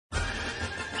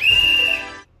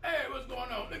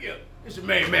It's your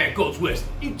main man, Coach West.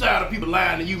 You tired of people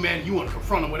lying to you, man? You want to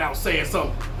confront them without saying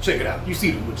something? Check it out. You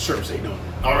see what the shirt say, don't you?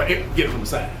 All right, get it from the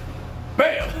side.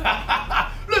 Bam!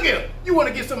 Look here. You want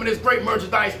to get some of this great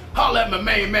merchandise? Holla at my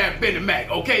main man, Bennie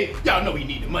Mac, okay? Y'all know he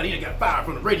need the money. He got fired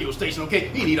from the radio station, okay?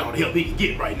 He need all the help he can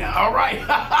get right now, all right?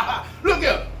 Look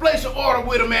here. Place your order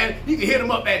with him, man. You can hit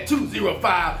him up at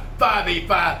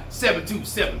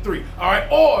 205-585-7273, all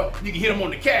right? Or you can hit him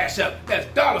on the Cash App. That's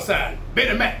 $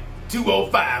 Bennie Mac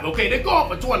 205, okay? They're going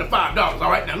for $25,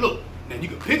 all right? Now, look. Now, you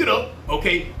can pick it up,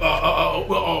 okay?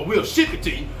 We'll ship it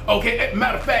to you, okay?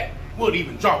 Matter of fact, we'll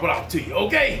even drop it off to you,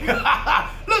 okay?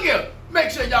 Look here, make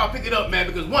sure y'all pick it up, man,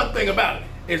 because one thing about it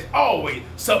is always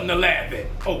something to laugh at.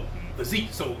 Oh, physique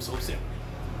so simple.